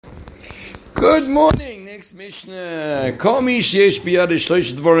Good morning. Next Mishnah. Kol mi sheyesh biyado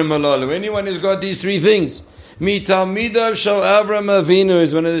shlosh dvarim halalu. Anyone who's got these three things. Mitalmidav shel Avram Avinu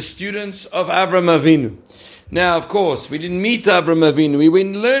is one of the students of Avram Avinu. Now, of course, we didn't meet Avram Avinu. We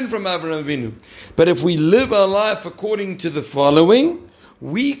went and learned from Avram Avinu. But if we live our life according to the following,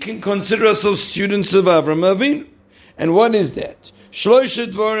 we can consider ourselves students of Avram Avinu. And what is that?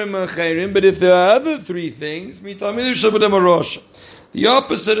 Shlosh dvarim acherim. But if there are other three things, mitalmidav shel b'dam harasha. The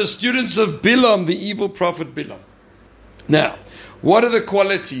opposite are students of Bilam, the evil prophet Bilam. Now, what are the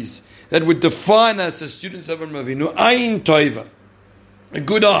qualities that would define us as students of Avram Avinu? Ayin toiva, a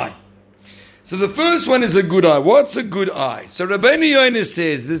good eye. So the first one is a good eye. What's a good eye? So Rabbeinu Yonah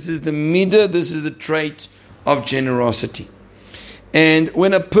says this is the midah, this is the trait of generosity. And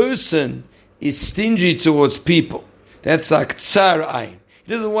when a person is stingy towards people, that's like tsar ayin.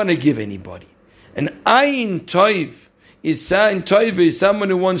 He doesn't want to give anybody. An ayin toiv is someone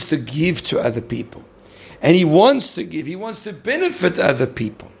who wants to give to other people. And he wants to give, he wants to benefit other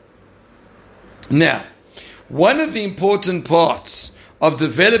people. Now, one of the important parts of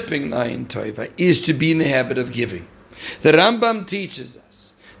developing Ayin Tova is to be in the habit of giving. The Rambam teaches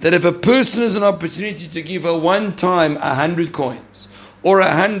us that if a person has an opportunity to give a one time 100 coins or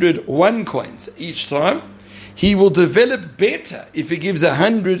 101 coins each time, he will develop better if he gives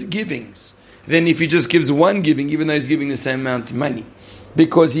 100 givings than if he just gives one giving, even though he's giving the same amount of money.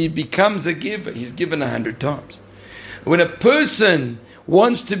 Because he becomes a giver. He's given 100 times. When a person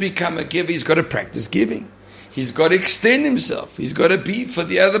wants to become a giver, he's got to practice giving. He's got to extend himself. He's got to be for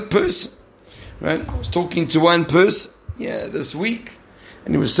the other person. Right? I was talking to one person this week,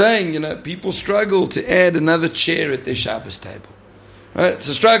 and he was saying, people struggle to add another chair at their Shabbos table. Right? It's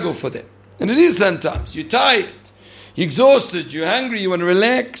a struggle for them. And it is sometimes. You're tired. You're exhausted. You're hungry. You want to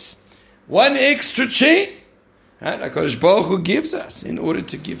relax. One extra chair, right? HaKadosh Baruch Hu gives us in order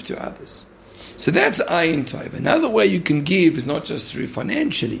to give to others. So that's Ayin Tov. Another way you can give is not just through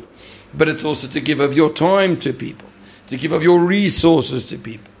financially, but it's also to give of your time to people, to give of your resources to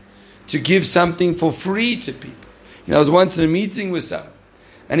people, to give something for free to people. I was once in a meeting with someone,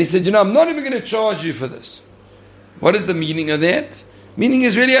 and he said, I'm not even going to charge you for this. What is the meaning of that? Meaning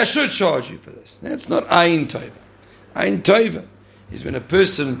is really, I should charge you for this. That's not Ayin Tov. Ayin Tov is when a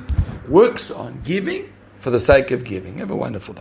person works on giving for the sake of giving. Have a wonderful day.